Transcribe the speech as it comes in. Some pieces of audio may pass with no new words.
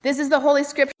This is the Holy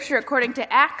Scripture according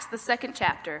to Acts, the 2nd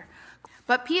chapter.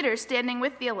 But Peter, standing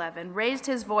with the 11, raised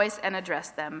his voice and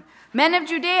addressed them. Men of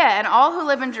Judea and all who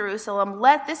live in Jerusalem,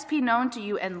 let this be known to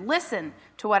you and listen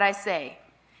to what I say.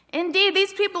 Indeed,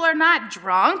 these people are not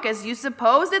drunk, as you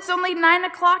suppose. It's only 9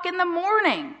 o'clock in the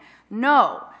morning.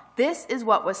 No, this is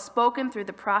what was spoken through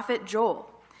the prophet Joel.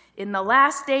 In the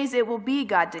last days it will be,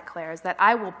 God declares, that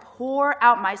I will pour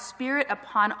out my Spirit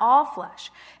upon all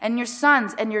flesh, and your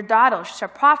sons and your daughters shall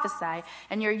prophesy,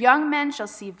 and your young men shall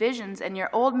see visions, and your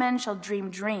old men shall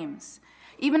dream dreams.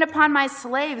 Even upon my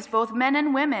slaves, both men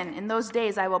and women, in those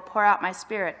days I will pour out my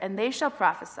Spirit, and they shall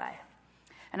prophesy.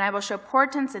 And I will show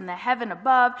portents in the heaven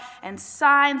above, and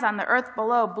signs on the earth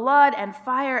below, blood and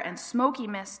fire and smoky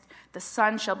mist. The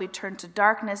sun shall be turned to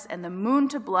darkness, and the moon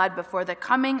to blood before the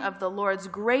coming of the Lord's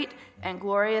great and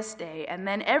glorious day. And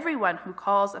then everyone who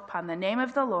calls upon the name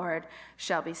of the Lord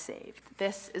shall be saved.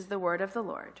 This is the word of the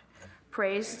Lord.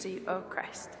 Praise to you, O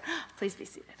Christ. Please be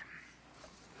seated.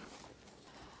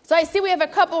 So I see we have a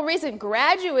couple recent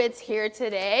graduates here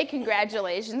today.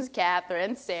 Congratulations,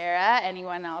 Catherine, Sarah,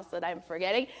 anyone else that I'm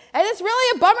forgetting. And it's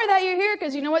really a bummer that you're here,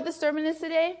 because you know what the sermon is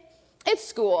today? It's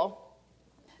school.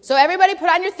 So everybody put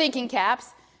on your thinking caps.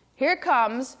 Here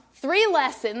comes 3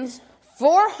 lessons,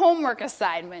 4 homework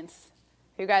assignments.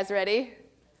 You guys ready?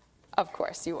 Of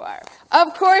course you are.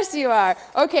 Of course you are.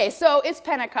 Okay, so it's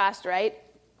Pentecost, right?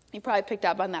 You probably picked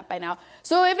up on that by now.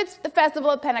 So if it's the festival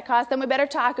of Pentecost, then we better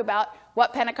talk about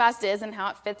what Pentecost is and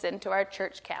how it fits into our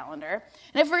church calendar.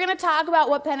 And if we're going to talk about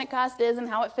what Pentecost is and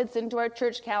how it fits into our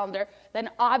church calendar,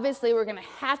 then obviously we're going to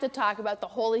have to talk about the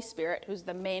Holy Spirit, who's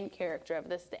the main character of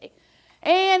this day.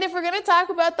 And if we're going to talk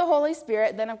about the Holy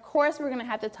Spirit, then of course we're going to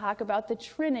have to talk about the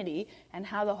Trinity and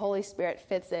how the Holy Spirit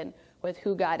fits in with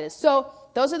who God is. So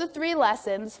those are the 3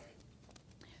 lessons: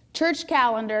 church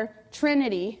calendar,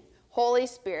 Trinity, Holy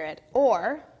Spirit,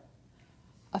 or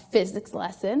a physics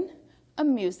lesson, a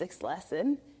music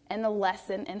lesson, and a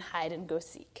lesson in hide and go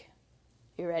seek.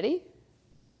 You ready?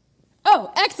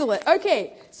 Oh, excellent.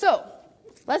 Okay, so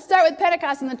let's start with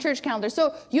Pentecost and the church calendar.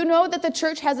 So you know that the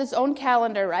church has its own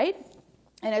calendar, right?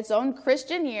 And its own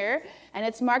Christian year, and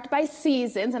it's marked by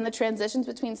seasons, and the transitions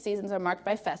between seasons are marked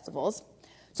by festivals.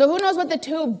 So who knows what the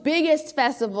 2 biggest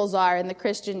festivals are in the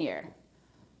Christian year?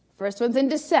 First one's in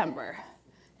December.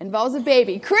 Involves a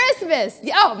baby. Christmas!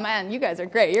 Oh man, you guys are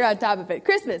great. You're on top of it.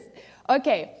 Christmas.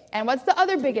 Okay, and what's the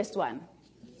other biggest one?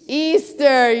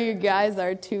 Easter. You guys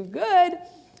are too good.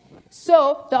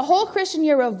 So the whole Christian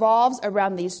year revolves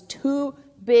around these 2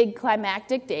 big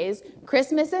climactic days,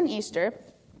 Christmas and Easter.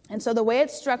 And so the way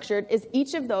it's structured is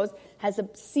each of those has a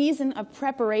season of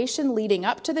preparation leading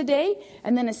up to the day,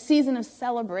 and then a season of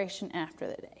celebration after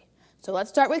the day. So let's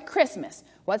start with Christmas.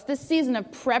 What's the season of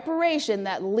preparation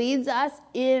that leads us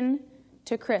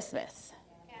into Christmas?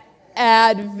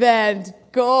 Advent.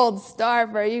 Gold star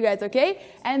for you guys, okay?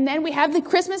 And then we have the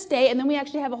Christmas day, and then we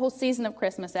actually have a whole season of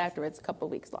Christmas afterwards, a couple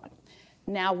weeks long.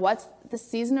 Now, what's the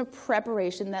season of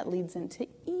preparation that leads into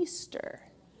Easter?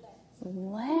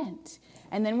 Lent.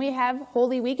 And then we have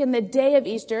Holy Week and the day of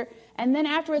Easter. And then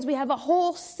afterwards, we have a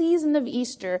whole season of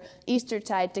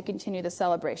Eastertide, to continue the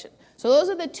celebration. So those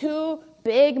are the 2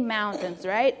 big mountains,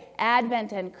 right?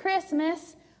 Advent and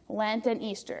Christmas, Lent and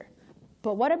Easter.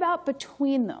 But what about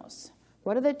between those?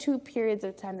 What are the 2 periods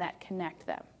of time that connect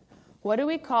them? What do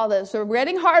we call this? So we're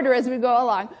getting harder as we go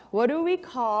along. What do we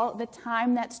call the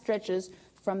time that stretches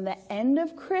from the end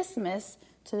of Christmas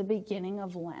to the beginning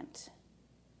of Lent?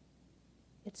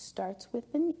 It starts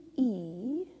with an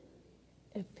E.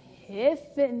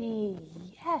 Epiphany.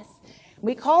 Yes.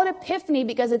 We call it Epiphany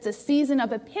because it's a season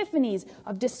of epiphanies,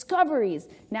 of discoveries.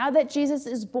 Now that Jesus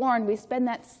is born, we spend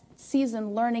that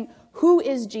season learning who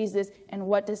is Jesus and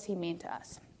what does he mean to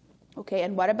us. Okay,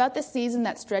 and what about the season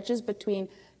that stretches between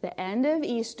the end of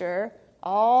Easter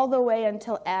all the way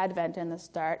until Advent and the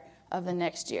start of the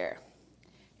next year?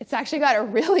 It's actually got a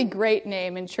really great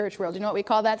name in church world. You know what we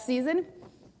call that season?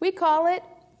 We call it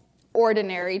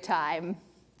ordinary time.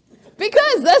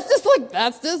 Because that's just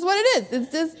what it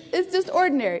is. It's just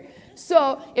ordinary.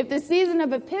 So if the season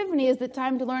of Epiphany is the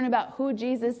time to learn about who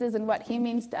Jesus is and what he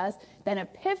means to us, then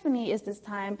Epiphany is this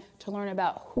time to learn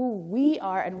about who we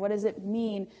are and what does it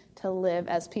mean to live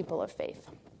as people of faith.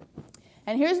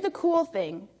 And here's the cool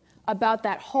thing about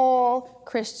that whole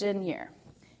Christian year.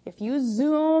 If you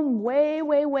zoom way,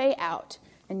 way, way out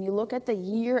and you look at the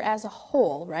year as a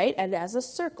whole, right, and as a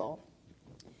circle,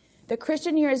 the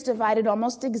Christian year is divided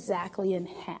almost exactly in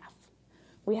half.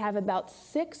 We have about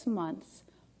 6 months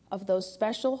of those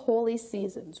special holy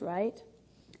seasons, right?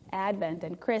 Advent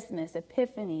and Christmas,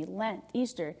 Epiphany, Lent,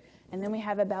 Easter. And then we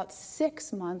have about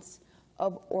 6 months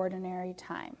of ordinary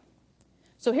time.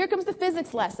 So here comes the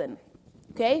physics lesson,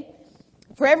 okay?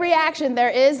 For every action, there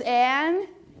is an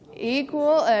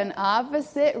equal and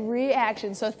opposite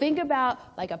reaction. So think about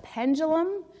like a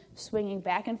pendulum swinging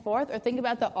back and forth, or think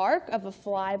about the arc of a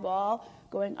fly ball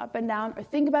going up and down, or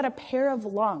think about a pair of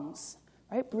lungs,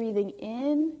 right? Breathing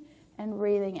in and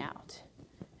breathing out.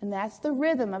 And that's the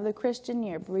rhythm of the Christian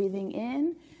year, breathing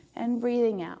in and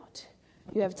breathing out.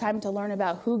 You have time to learn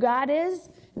about who God is,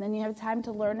 and then you have time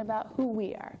to learn about who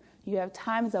we are. You have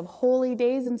times of holy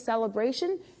days and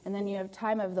celebration, and then you have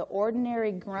time of the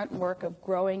ordinary grunt work of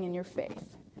growing in your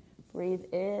faith. Breathe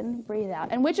in, breathe out.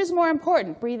 And which is more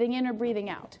important, breathing in or breathing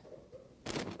out?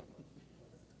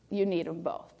 You need them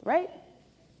both, right?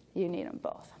 You need them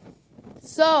both.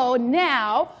 So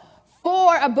now,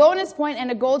 for a bonus point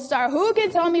and a gold star, who can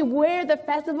tell me where the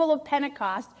Festival of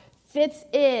Pentecost fits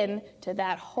in to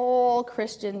that whole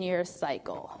Christian year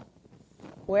cycle?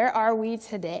 Where are we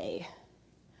today?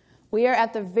 We are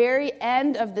at the very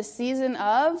end of the season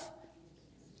of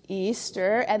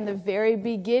Easter and the very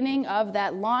beginning of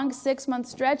that long 6-month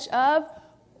stretch of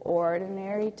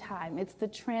ordinary time. It's the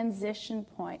transition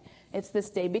point. It's this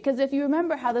day. Because if you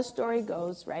remember how the story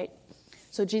goes, right?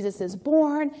 So Jesus is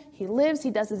born, he lives,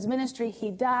 he does his ministry,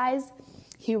 he dies,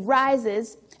 he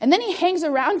rises, and then he hangs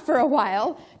around for a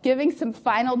while, giving some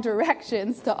final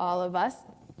directions to all of us.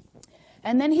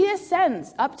 And then he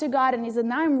ascends up to God, and he said,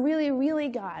 now I'm really, really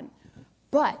gone.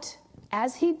 But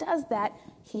as he does that,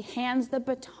 he hands the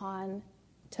baton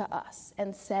to us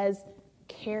and says,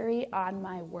 carry on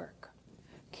my work.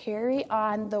 Carry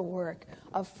on the work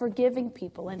of forgiving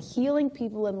people and healing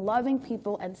people and loving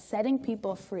people and setting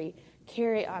people free.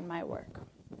 Carry on my work.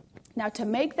 Now, to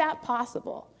make that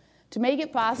possible, to make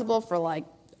it possible for like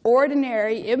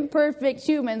ordinary, imperfect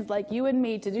humans like you and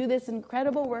me to do this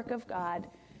incredible work of God,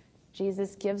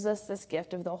 Jesus gives us this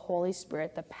gift of the Holy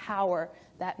Spirit, the power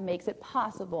that makes it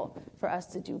possible for us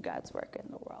to do God's work in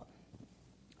the world.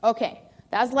 Okay,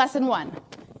 that's lesson 1. You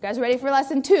guys ready for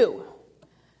lesson 2?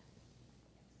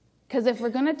 Because if we're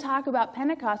going to talk about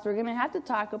Pentecost, we're going to have to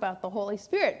talk about the Holy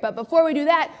Spirit. But before we do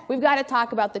that, we've got to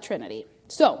talk about the Trinity.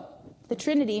 So, the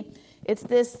Trinity, it's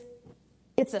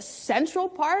a central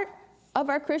part of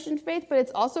our Christian faith, but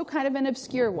it's also kind of an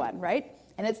obscure one, right?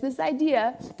 And it's this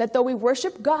idea that though we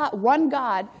worship God, one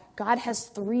God, God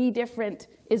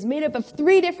is made up of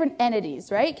 3 different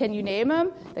entities, right? Can you name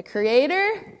them? The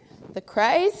Creator, the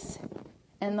Christ,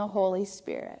 and the Holy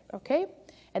Spirit, okay?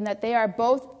 And that they are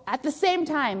both, at the same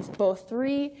time, both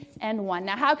 3 and 1.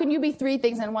 Now, how can you be 3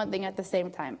 things and 1 thing at the same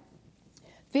time?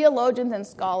 Theologians and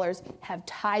scholars have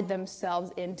tied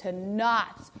themselves into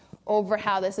knots over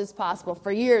how this is possible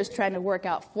for years, trying to work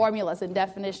out formulas and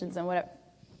definitions and whatever.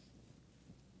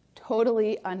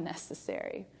 Totally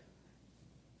unnecessary.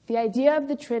 The idea of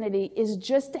the Trinity is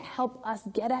just to help us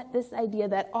get at this idea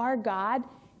that our God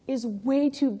is way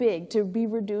too big to be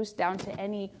reduced down to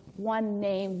any one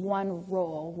name, one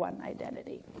role, one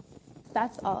identity.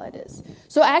 That's all it is.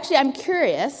 So actually, I'm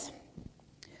curious.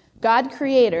 God,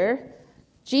 Creator,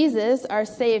 Jesus, our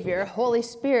Savior, Holy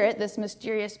Spirit, this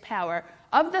mysterious power,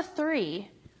 of the 3,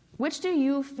 which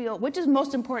is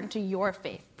most important to your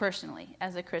faith personally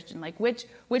as a Christian? Like which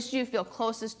do you feel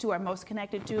closest to or most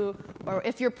connected to? Or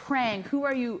if you're praying, who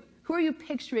are you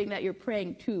picturing that you're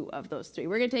praying to of those 3?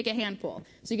 We're going to take a hand poll.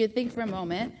 So you can think for a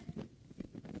moment.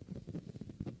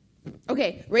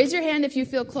 Okay, raise your hand if you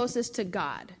feel closest to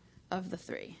God of the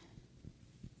 3.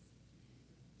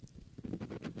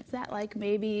 Is that like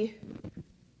maybe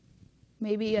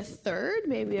a third,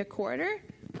 maybe a quarter?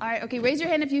 All right, okay, raise your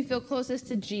hand if you feel closest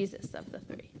to Jesus of the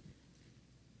 3.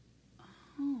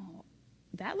 Oh,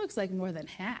 that looks like more than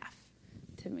half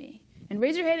to me. And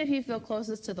raise your hand if you feel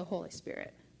closest to the Holy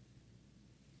Spirit.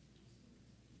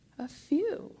 A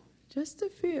few, just a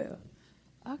few.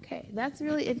 Okay, that's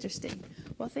really interesting.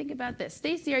 Well, think about this.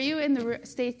 Stacy, are you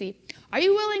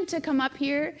willing to come up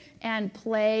here and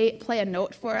play a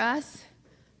note for us?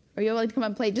 Are you willing to come up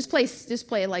and play? Just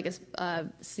play like a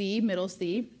C, middle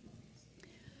C.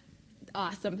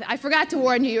 Awesome. I forgot to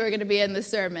warn you were going to be in the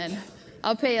sermon.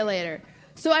 I'll pay you later.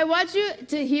 So I want you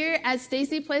to hear, as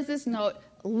Stacy plays this note,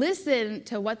 listen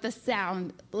to what it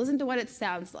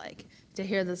sounds like to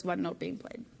hear this one note being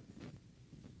played.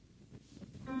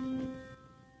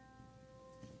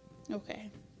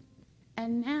 Okay.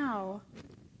 And now,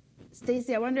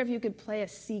 Stacy, I wonder if you could play a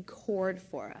C chord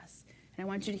for us. And I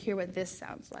want you to hear what this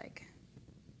sounds like.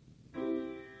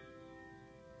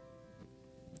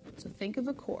 So think of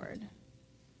a chord.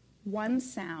 One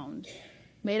sound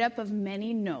made up of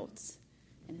many notes.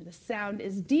 And the sound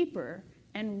is deeper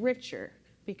and richer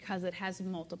because it has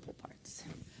multiple parts.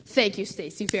 Thank you,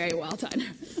 Stacy. Very well done.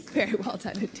 Very well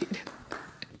done indeed.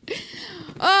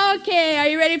 Okay, are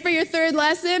you ready for your third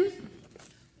lesson?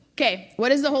 Okay,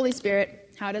 what is the Holy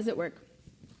Spirit? How does it work?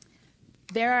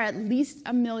 There are at least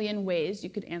 1 million ways you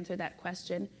could answer that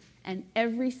question, and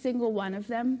every single one of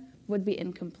them would be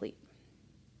incomplete.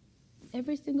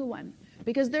 Every single one.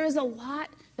 Because there is a lot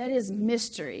that is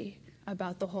mystery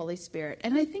about the Holy Spirit,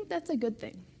 and I think that's a good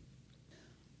thing.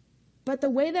 But the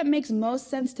way that makes most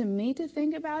sense to me to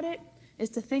think about it is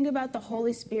to think about the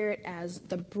Holy Spirit as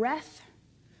the breath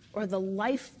or the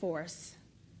life force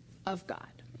of God.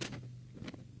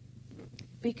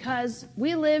 Because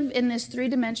we live in this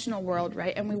three-dimensional world,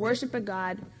 right? And we worship a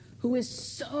God who is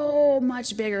so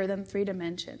much bigger than 3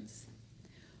 dimensions.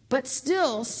 But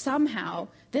still, somehow,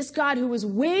 this God who was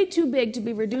way too big to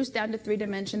be reduced down to 3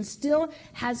 dimensions still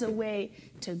has a way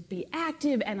to be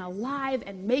active and alive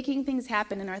and making things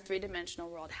happen in our 3-dimensional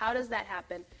world. How does that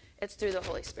happen? It's through the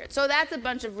Holy Spirit. So that's a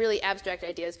bunch of really abstract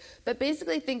ideas. But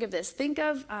basically, think of this. Think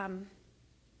of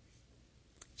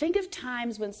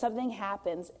times when something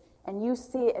happens and you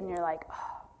see it and you're like,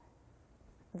 oh,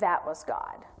 that was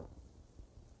God.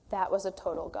 That was a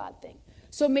total God thing.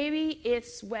 So maybe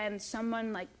it's when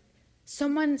someone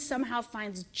somehow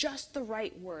finds just the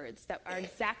right words that are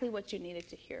exactly what you needed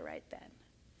to hear right then.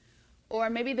 Or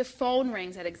maybe the phone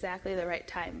rings at exactly the right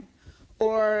time.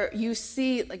 Or you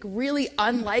see really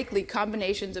unlikely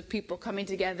combinations of people coming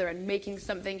together and making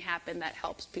something happen that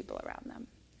helps people around them.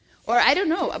 Or I don't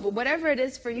know, whatever it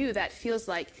is for you that feels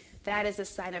like that is a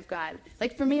sign of God.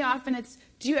 Like for me, often it's,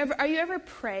 are you ever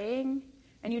praying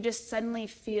and you just suddenly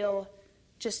feel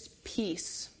just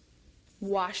peace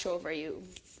wash over you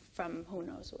from who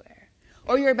knows where?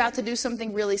 Or you're about to do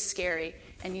something really scary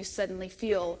and you suddenly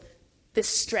feel this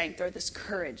strength or this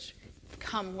courage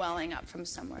come welling up from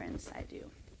somewhere inside you.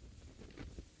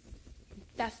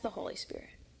 That's the Holy Spirit.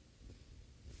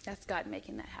 That's God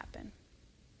making that happen.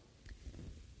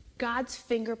 God's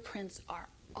fingerprints are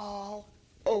all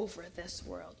over this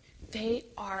world. They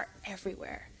are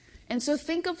everywhere. And so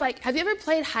think of have you ever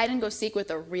played hide and go seek with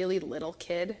a really little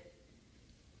kid?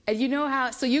 And you know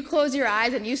how, so you close your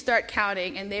eyes and you start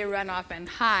counting and they run off and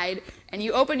hide and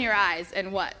you open your eyes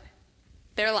and what?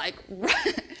 They're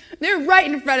they're right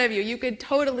in front of you. You could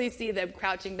totally see them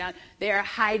crouching down. They are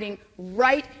hiding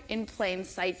right in plain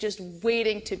sight, just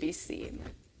waiting to be seen.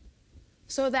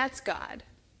 So that's God.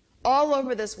 All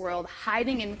over this world,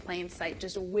 hiding in plain sight,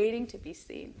 just waiting to be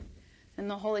seen. And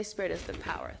the Holy Spirit is the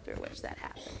power through which that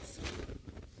happens.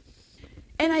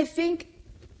 And I think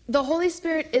the Holy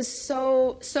Spirit is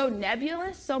so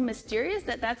nebulous, so mysterious,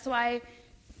 that's why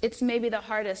it's maybe the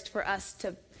hardest for us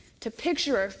to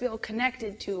picture or feel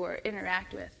connected to or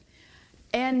interact with.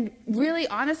 And really,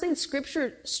 honestly,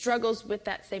 Scripture struggles with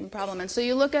that same problem. And so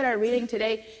you look at our reading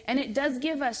today, and it does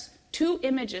give us 2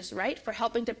 images, right, for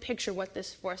helping to picture what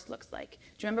this force looks like. Do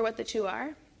you remember what the 2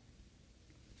 are?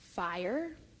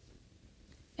 Fire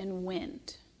and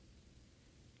wind.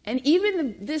 And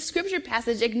even this Scripture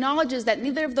passage acknowledges that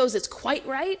neither of those is quite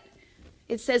right.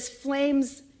 It says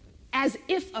flames as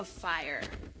if of fire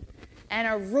and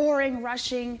a roaring,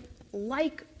 rushing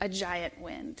like a giant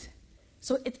wind.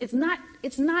 So it's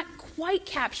not quite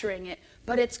capturing it,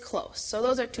 but it's close. So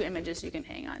those are 2 images you can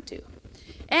hang on to.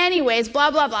 Anyways,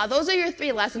 blah, blah, blah. Those are your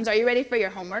 3 lessons. Are you ready for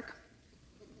your homework?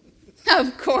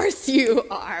 Of course you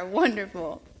are.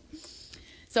 Wonderful.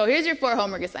 So here's your 4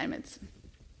 homework assignments.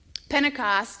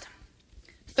 Pentecost,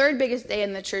 3rd biggest day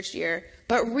in the church year,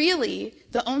 but really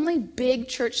the only big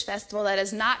church festival that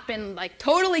has not been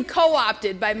totally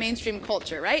co-opted by mainstream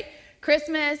culture, right?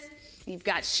 Christmas, you've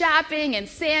got shopping and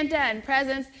Santa and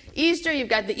presents. Easter, you've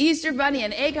got the Easter bunny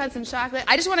and egg hunts and chocolate.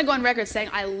 I just want to go on record saying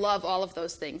I love all of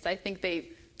those things. I think they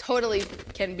totally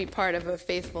can be part of a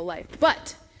faithful life.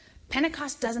 But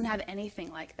Pentecost doesn't have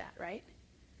anything like that, right?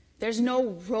 There's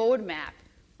no roadmap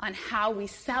on how we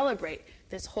celebrate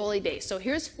this holy day. So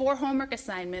here's 4 homework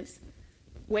assignments,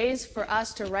 ways for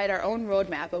us to write our own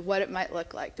roadmap of what it might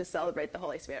look like to celebrate the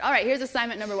Holy Spirit. All right, here's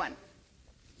assignment number 1.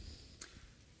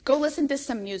 Go listen to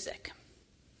some music.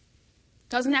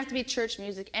 Doesn't have to be church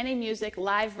music, any music,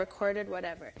 live, recorded,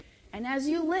 whatever. And as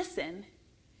you listen,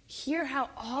 hear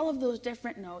how all of those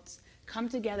different notes come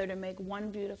together to make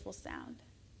one beautiful sound.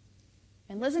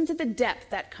 And listen to the depth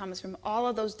that comes from all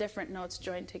of those different notes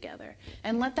joined together.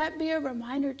 And let that be a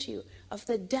reminder to you of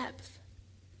the depth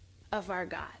of our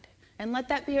God. And let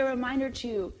that be a reminder to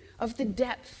you of the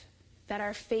depth that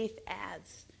our faith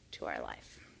adds to our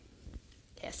life.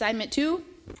 Okay, assignment 2,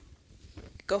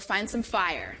 go find some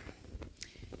fire.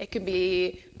 It can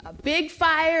be a big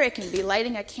fire, it can be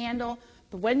lighting a candle,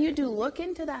 but when you do, look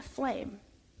into that flame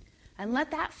And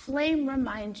let that flame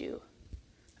remind you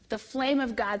of the flame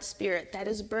of God's Spirit that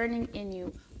is burning in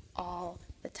you all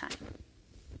the time.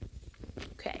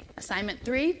 Okay, assignment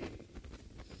 3.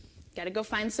 Got to go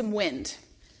find some wind.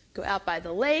 Go out by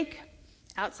the lake,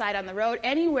 outside on the road,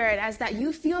 anywhere. And as that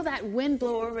you feel that wind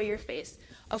blow over your face,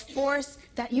 a force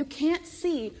that you can't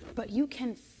see, but you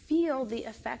can feel the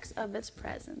effects of its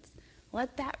presence.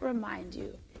 Let that remind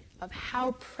you of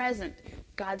how present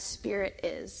God's Spirit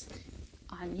is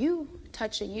on you,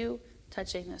 touching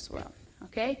this world.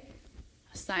 Okay?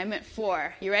 Assignment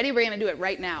 4. You ready? We're going to do it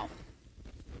right now.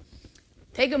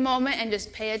 Take a moment and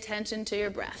just pay attention to your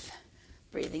breath.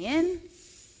 Breathing in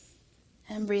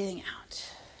and breathing out.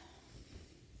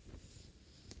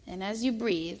 And as you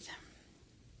breathe,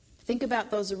 think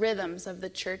about those rhythms of the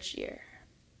church year.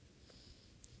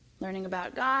 Learning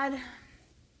about God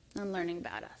and learning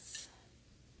about us.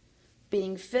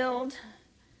 Being filled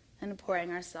and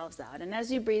pouring ourselves out. And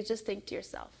as you breathe, just think to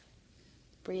yourself,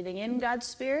 breathing in God's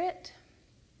Spirit,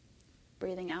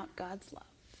 breathing out God's love.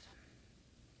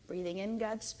 Breathing in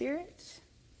God's Spirit,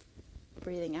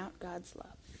 breathing out God's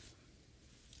love.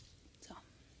 So,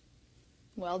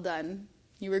 well done.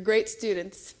 You were great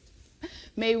students.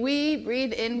 May we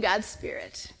breathe in God's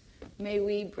Spirit. May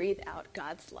we breathe out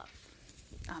God's love.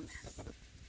 Amen.